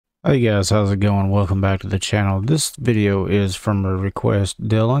Hey guys, how's it going? Welcome back to the channel. This video is from a request.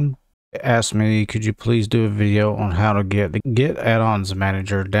 Dylan asked me, could you please do a video on how to get the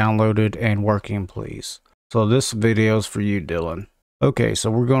GitAddonManager downloaded and working, please? So this video is for you, Dylan. Okay, so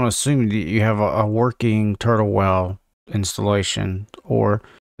we're going to assume that you have a working TurtleWow installation or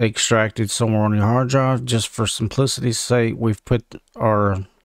extracted somewhere on your hard drive. Just for simplicity's sake, we've put our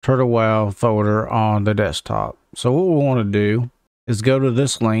TurtleWow folder on the desktop. So what we want to do is go to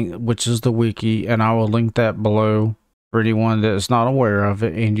this link, which is the wiki, and I will link that below for anyone that is not aware of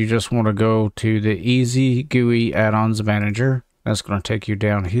it. And you just want to go to the Easy GUI Addons Manager. That's going to take you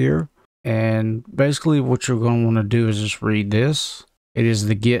down here. And basically what you're going to want to do is just read this. It is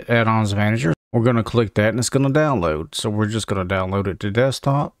the Git Addons Manager. We're going to click that and it's going to download. So we're just going to download it to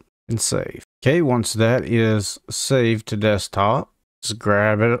desktop and save. Okay, once that is saved to desktop, just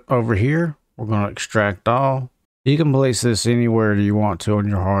grab it over here. We're going to extract all. You can place this anywhere you want to on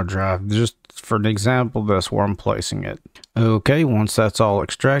your hard drive. Just for an example, that's where I'm placing it. Okay, once that's all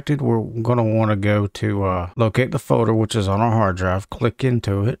extracted, we're going to want to go to locate the folder, which is on our hard drive. Click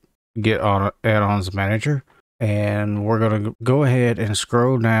into it, get on Addons Manager, and we're going to go ahead and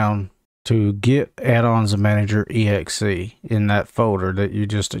scroll down to Get Addons Manager exe in that folder that you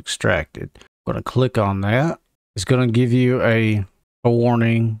just extracted. I'm going to click on that. It's going to give you a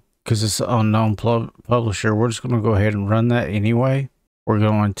warning because it's an unknown publisher. We're just going to go ahead and run that anyway. We're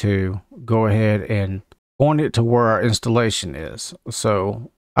going to go ahead and point it to where our installation is.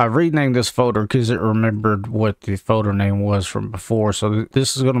 So I renamed this folder because it remembered what the folder name was from before. So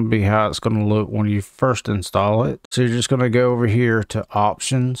this is going to be how it's going to look when you first install it. So you're just going to go over here to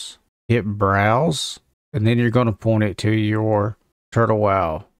Options, hit Browse, and then you're going to point it to your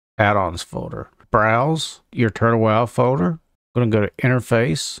TurtleWow add-ons folder. Browse your TurtleWow folder. Going to go to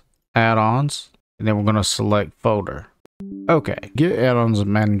Interface, Add-ons, and then we're going to select Folder. Okay, Git Addons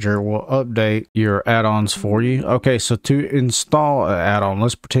Manager will update your add-ons for you. Okay, so to install an add-on,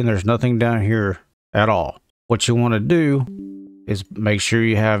 let's pretend there's nothing down here at all. What you want to do is make sure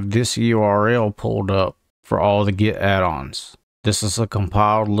you have this URL pulled up for all the Git add-ons. This is a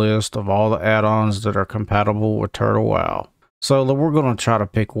compiled list of all the add-ons that are compatible with TurtleWow. So we're going to try to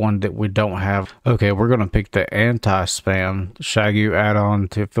pick one that we don't have. Okay, we're going to pick the anti-spam Shaggy add-on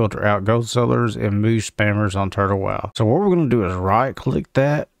to filter out ghost sellers and move spammers on TurtleWow. So what we're going to do is right click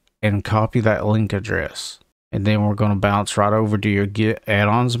that and copy that link address. And then we're going to bounce right over to your Git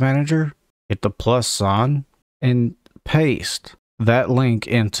Addons Manager, hit the plus sign, and paste that link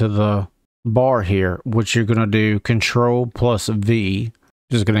into the bar here, which you're going to do Control+V.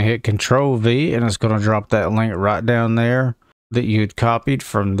 Just going to hit Control-V and it's going to drop that link right down there that you'd copied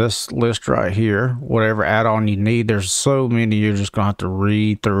from this list right here. Whatever add-on you need, there's so many, you're just gonna have to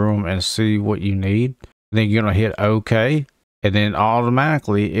read through them and see what you need. Then you're gonna hit OK, and then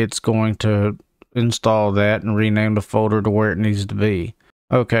automatically it's going to install that and rename the folder to where it needs to be.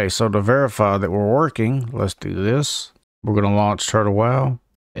 Okay, so to verify that we're working, let's do this. We're gonna launch TurtleWow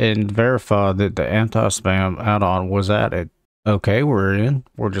and verify that the anti-spam add-on was added. Okay, we're in.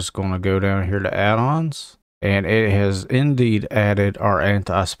 We're just gonna go down here to add-ons. And it has indeed added our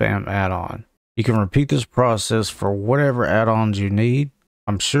anti-spam add-on. You can repeat this process for whatever add-ons you need.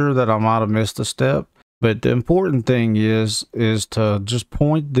 I'm sure that I might have missed a step, but the important thing is to just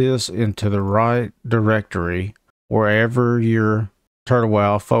point this into the right directory wherever your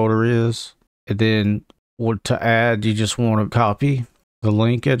TurtleWow folder is. And then to add, you just want to copy the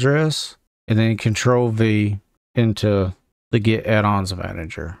link address and then Control-V into the Git Addons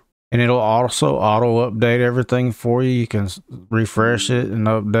Manager. And it'll also auto-update everything for you. You can refresh it and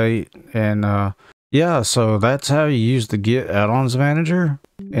update. And yeah, so that's how you use the Git Addons Manager.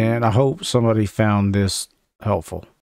 And I hope somebody found this helpful.